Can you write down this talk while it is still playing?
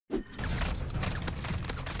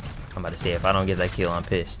I'm about to say, if I don't get that kill, I'm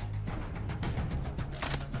pissed.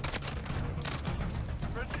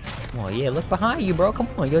 Come on, yeah, look behind you, bro. Come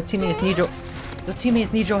on, your teammates need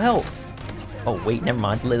your help. Oh wait, never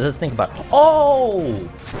mind. Let's think about it. Oh!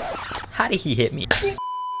 How did he hit me?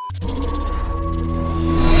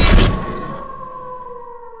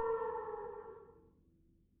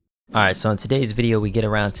 Alright, so in today's video we get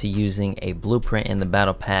around to using a blueprint in the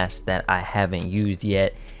battle pass that I haven't used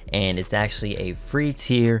yet, and it's actually a free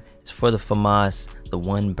tier. It's for the Famas, the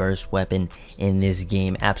one burst weapon in this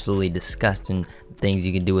game. Absolutely disgusting things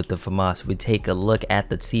you can do with the Famas. If we take a look at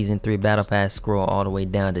the season 3 battle pass, scroll all the way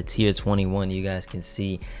down to tier 21, you guys can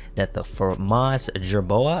see that the Famas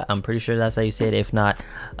Jerboa, I'm pretty sure that's how you say it. If not,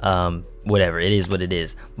 whatever, it is what it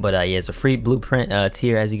is. But yeah, it's a free blueprint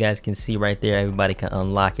tier, as you guys can see right there. Everybody can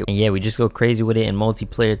unlock it, and yeah, we just go crazy with it in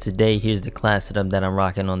multiplayer today. Here's the class setup that I'm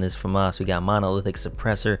rocking on this Famas. We got monolithic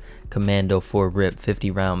suppressor, commando 4 grip,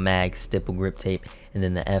 50 round mag, stipple grip tape, and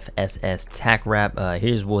then the FSS tack wrap.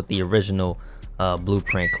 Here's what the original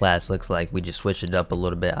blueprint class looks like. We just switched it up a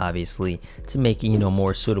little bit, obviously, to make it, you know,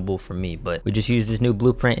 more suitable for me. But we just used this new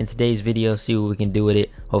blueprint in today's video, see what we can do with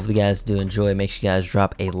it. Hopefully you guys do enjoy. Make sure you guys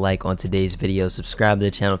drop a like on today's video, subscribe to the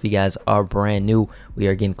channel if you guys are brand new. We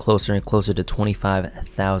are getting closer and closer to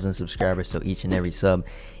 25,000 subscribers, so each and every sub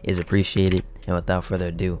is appreciated. And without further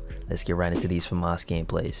ado, let's get right into these Famas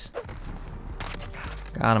gameplays.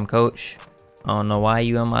 Got him, coach. I don't know why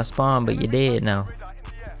you on my spawn, but you did now.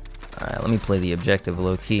 Alright, let me play the objective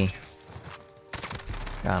low key.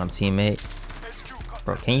 Got him, teammate.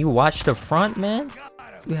 Bro, can you watch the front, man?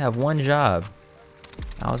 You have one job.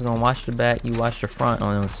 I was gonna watch the back, you watch the front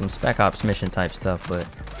on some Spec Ops mission type stuff, but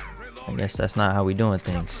I guess that's not how we doing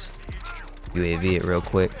things. UAV it real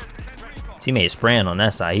quick. Teammate spraying on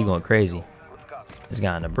that side, he going crazy. This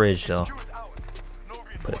guy on the bridge though.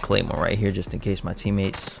 Put a claymore right here just in case my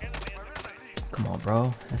teammates. Come on,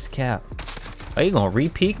 bro, that's cap. Are you gonna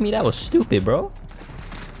re-peek me? That was stupid, bro.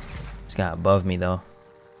 This guy above me though.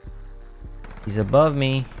 He's above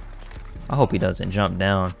me. I hope he doesn't jump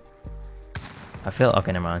down. I feel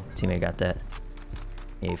okay, never mind. Teammate got that.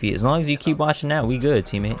 Yeah, as long as you keep watching that, we good,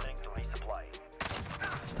 teammate.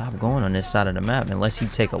 Stop going on this side of the map unless you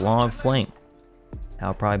take a long flank.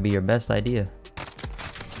 That'll probably be your best idea.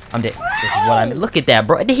 I'm dead. This is what I mean. Look at that,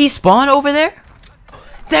 bro. Did he spawn over there?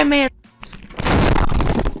 That man.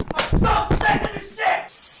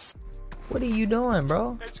 What are you doing,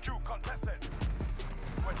 bro?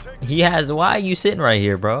 He has. Why are you sitting right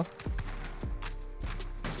here, bro?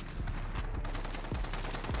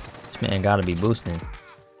 This man gotta be boosting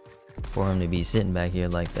for him to be sitting back here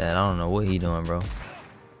like that. I don't know what he doing, bro.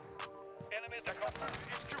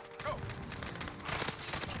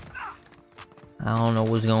 I don't know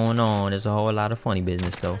what's going on. There's a whole lot of funny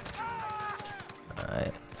business though.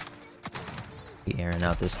 Alright. Be airing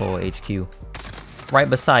out this whole HQ. Right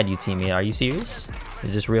beside you, teammate. Are you serious?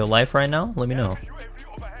 Is this real life right now? Let me know.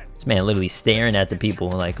 This man literally staring at the people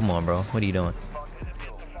like, come on, bro. What are you doing?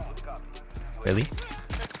 Really?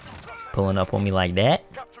 Pulling up on me like that?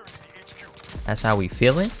 That's how we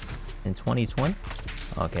feeling in 2020?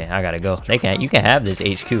 Okay, I gotta go. You can have this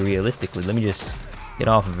HQ realistically. Let me just get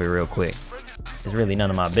off of it real quick. It's really none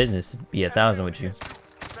of my business to be 1,000 with you.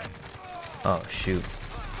 Oh, shoot.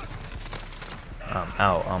 I'm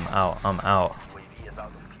out.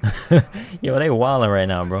 Yo, they wilding right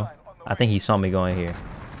now, bro. I think he saw me going here.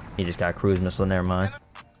 He just got cruise missile, never mind.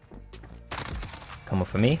 Coming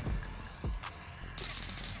for me.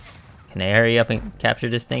 Can they hurry up and capture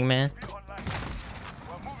this thing, man?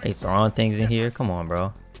 They throwing things in here. Come on,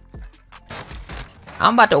 bro.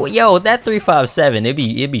 I'm about to, yo, that 357, it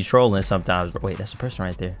be trolling sometimes, bro. Wait, that's a person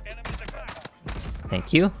right there.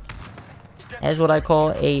 Thank you. That's what I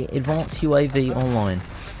call a advanced UAV online.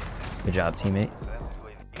 Good job, teammate.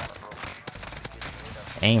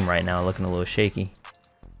 Aim right now looking a little shaky.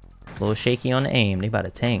 A little shaky on the aim. They about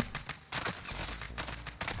to tank.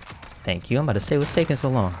 Thank you. I'm about to say, what's taking so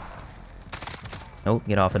long? Nope,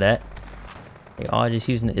 get off of that. They all just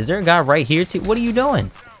using it. Is there a guy right here too? What are you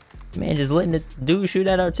doing? Man, just letting the dude shoot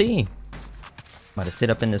at our team. About to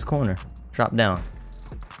sit up in this corner. Drop down.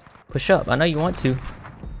 Push up. I know you want to.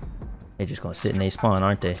 They're just gonna sit in their spawn,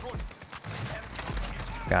 aren't they?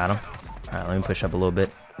 Got him. Alright, let me push up a little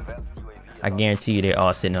bit. I guarantee you they're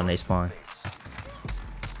all sitting on their spawn.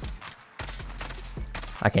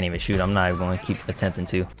 I can't even shoot. I'm not even going to keep attempting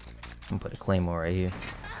to. I'm going to put a claymore right here.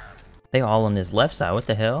 They all on this left side. What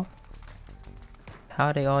the hell? How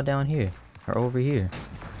are they all down here? Or over here?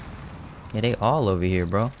 Yeah, they all over here,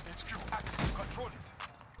 bro.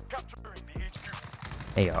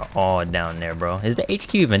 They are all down there, bro. Is the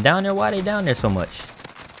HQ even down there? Why are they down there so much?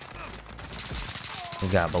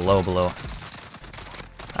 He's got below.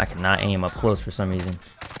 I cannot aim up close for some reason.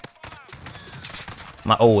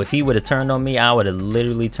 If he would have turned on me, I would have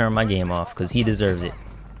literally turned my game off because he deserves it.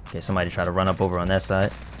 Okay, somebody try to run up over on that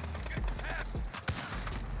side.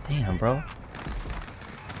 Damn, bro.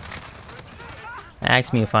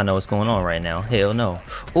 Ask me if I know what's going on right now. Hell no.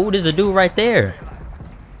 Oh, there's a dude right there.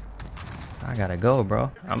 I gotta go,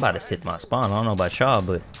 bro. I'm about to sit my spawn. I don't know about y'all,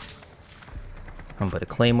 but I'm gonna put a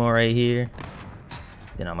claymore right here.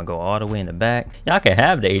 Then I'm gonna go all the way in the back. Y'all can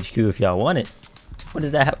have the HQ if y'all want it. What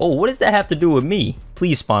does that have? Oh, what does that have to do with me?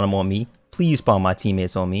 Please spawn them on me. Please spawn my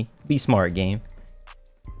teammates on me. Be smart, game.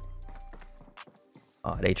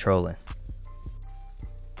 Oh, they trolling.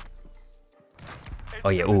 Oh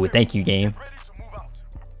yeah, ooh, thank you, game.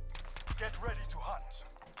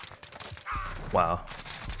 Wow.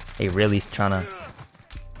 They really trying to...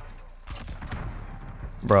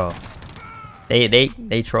 Bro.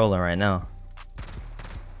 They trolling right now.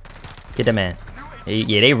 Get the man.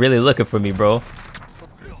 Yeah, they really looking for me, bro.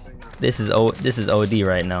 This is OD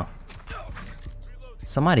right now.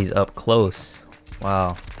 Somebody's up close.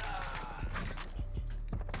 Wow.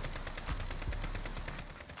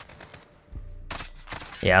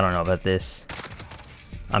 Yeah, I don't know about this.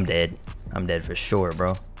 I'm dead. I'm dead for sure,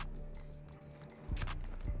 bro.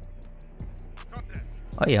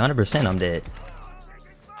 Oh yeah, 100% I'm dead.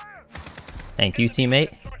 Thank you,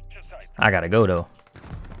 teammate. I gotta go though.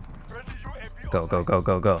 Go.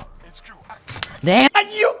 Damn!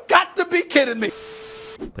 You got to be kidding me!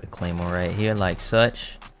 Put a claymore right here like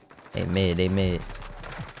such. They mid.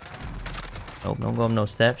 Nope, don't go up no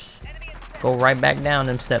steps. Go right back down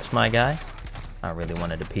them steps, my guy. I really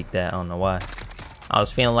wanted to peek that, I don't know why. I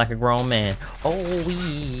was feeling like a grown man. Oh,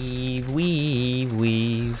 weave.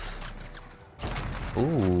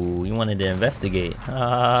 Ooh, you wanted to investigate.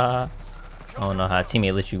 I don't know how a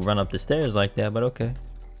teammate let you run up the stairs like that, but okay.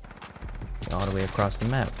 All the way across the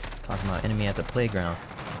map. Talking about enemy at the playground.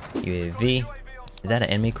 UAV. Is that an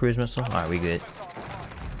enemy cruise missile? Alright, we good.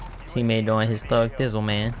 Teammate doing his thug thizzle,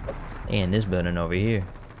 man. They in this building over here.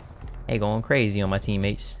 They going crazy on my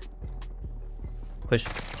teammates. Push.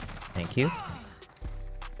 Thank you.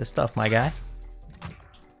 Good stuff, my guy.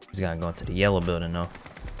 He's gotta go into the yellow building, though.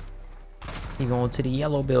 He going to the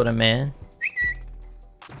yellow building, man.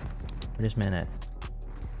 Where this man at?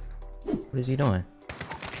 What is he doing?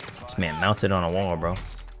 This man mounted on a wall, bro.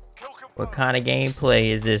 What kind of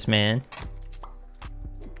gameplay is this, man?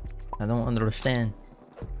 I don't understand.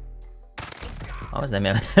 How was that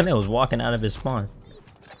man? That man was walking out of his spawn.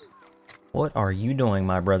 What are you doing,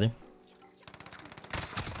 my brother?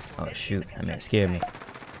 Oh shoot, that man scared me.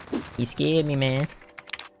 He scared me, man.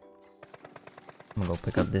 I'm gonna go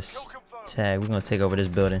pick up this tag. We're gonna take over this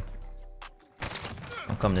building.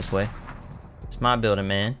 Don't come this way. It's my building,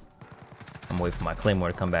 man. I'm waiting for my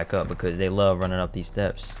claymore to come back up because they love running up these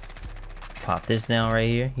steps. Pop this down right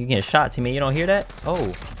here. You getting shot to me? You don't hear that?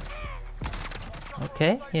 Oh.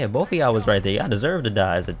 Okay. Yeah, both of y'all was right there. Y'all deserve to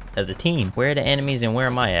die as a team. Where are the enemies and where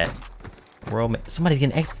am I at? Somebody's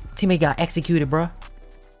getting teammate got executed, bro.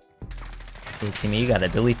 Hey, teammate, you gotta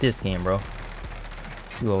delete this game, bro.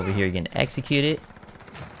 You over here getting executed.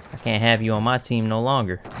 I can't have you on my team no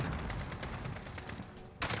longer.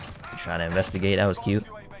 You try to investigate. That was cute.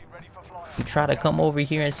 You try to come over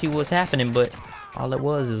here and see what's happening, but all it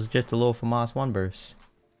was just a little Famas 1 burst.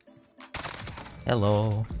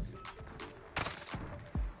 Hello.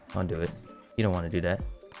 Don't do it. You don't want to do that.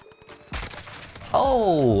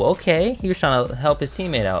 Oh, okay. He was trying to help his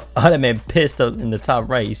teammate out. Oh, that man pissed up in the top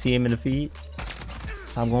right. You see him in the feed?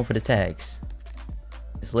 Stop going for the tags.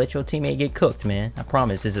 Just let your teammate get cooked, man. I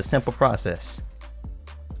promise. It's a simple process.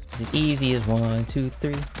 It's as easy as 1, 2,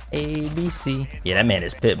 3, A, B, C. Yeah, that man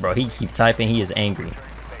is pit, bro. He keep typing. He is angry.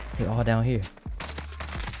 They all down here.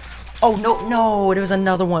 Oh, no. There was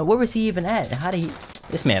another one. Where was he even at? How did he...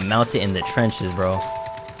 This man mounted in the trenches, bro.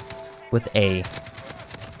 With a...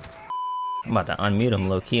 I'm about to unmute him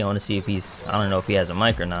low-key. I want to see if he's... I don't know if he has a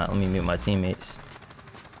mic or not. Let me mute my teammates.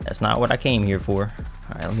 That's not what I came here for.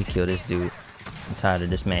 Alright, let me kill this dude. I'm tired of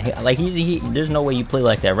this man. There's no way you play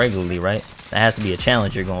like that regularly, right? That has to be a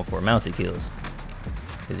challenge you're going for, mounted kills.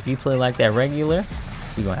 Because if you play like that regular,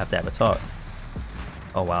 you're going to have a talk.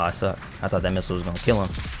 Oh, wow, I suck. I thought that missile was going to kill him.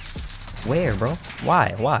 Where, bro?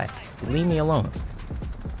 Why? Leave me alone.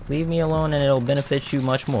 Leave me alone and it'll benefit you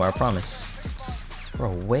much more, I promise. Bro,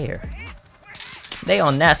 where? They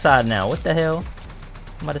on that side now. What the hell?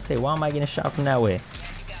 I'm about to say, why am I getting shot from that way?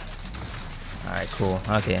 Alright, cool.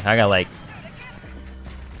 Okay, I got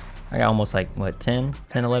almost what, 10,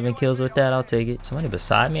 11 kills with that. I'll take it. Somebody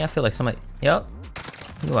beside me? I feel like somebody... Yup.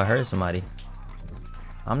 I knew I heard somebody.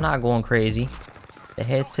 I'm not going crazy. The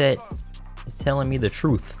headset is telling me the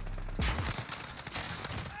truth.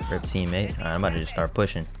 Rip teammate. Alright, I'm about to just start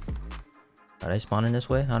pushing. Are they spawning this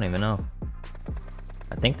way? I don't even know.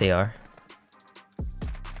 I think they are.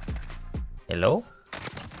 Hello?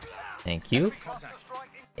 Thank you.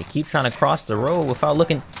 They keep trying to cross the road without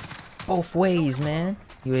looking both ways, man.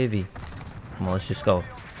 UAV. Come on, let's just go.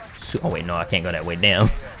 Oh wait, no, I can't go that way. Damn. I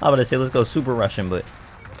was about to say let's go super rushing, but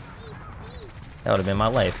that would have been my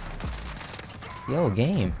life. Yo,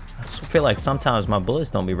 game. I feel like sometimes my bullets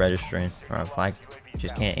don't be registering, or if I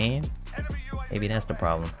just can't aim. Maybe that's the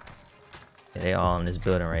problem. Yeah, they all in this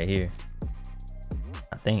building right here.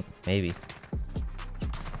 I think, maybe.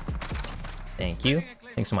 Thank you.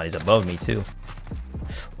 I think somebody's above me too.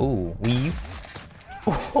 Ooh, weave.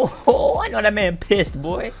 Oh, I know that man pissed,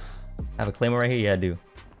 boy. I have a claymore right here. Yeah, I do.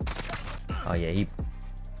 Oh yeah, he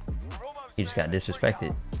just got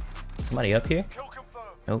disrespected. Somebody up here?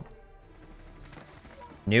 Nope.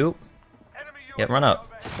 Nope. Yep, run up.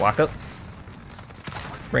 Walk up.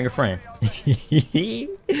 Bring a friend.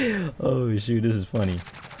 Oh shoot, this is funny.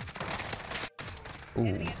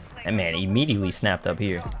 Ooh, that man immediately snapped up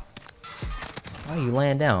here. Why are you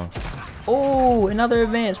laying down? Oh, another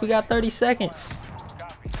advance. We got 30 seconds.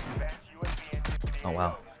 Oh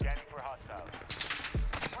wow.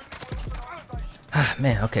 Ah,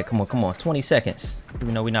 man, okay, come on, come on. 20 seconds.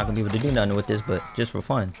 Even though we're not gonna be able to do nothing with this, but just for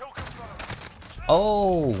fun.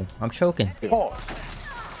 Oh, I'm choking. Oh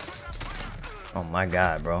my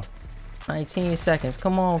god, bro. 19 seconds.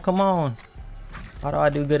 Come on, come on. How do I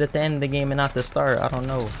do good at the end of the game and not the start? I don't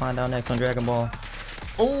know. Find out next on Dragon Ball.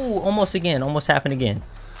 Oh, almost again. Almost happened again.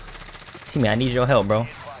 Teammate, I need your help, bro.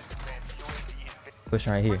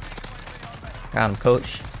 Pushing right here. Got him,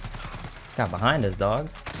 coach. Got behind us, dog.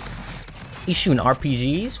 He's shooting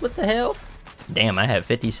RPGs? What the hell? Damn, I had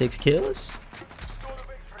 56 kills.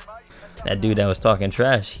 That dude that was talking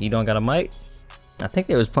trash, he don't got a mic? I think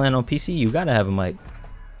they was playing on PC. You gotta have a mic.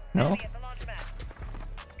 No?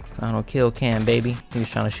 Final kill cam, baby. He was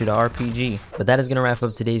trying to shoot an RPG. But that is gonna wrap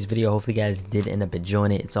up today's video. Hopefully you guys did end up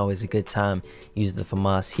enjoying it. It's always a good time using the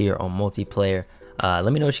Famas here on multiplayer.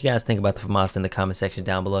 Let me know what you guys think about the Famas in the comment section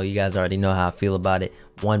down below. You guys already know how I feel about it.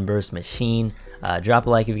 One burst machine. Drop a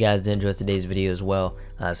like if you guys did enjoy today's video as well.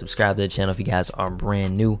 Subscribe to the channel if you guys are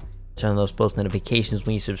brand new. Turn those post notifications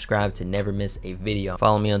when you subscribe to never miss a video.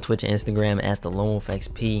 Follow me on Twitch and Instagram at the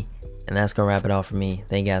LoneWolfXP. And that's gonna wrap it all for me.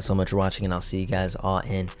 Thank you guys so much for watching, and I'll see you guys all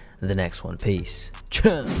in the next one. Peace.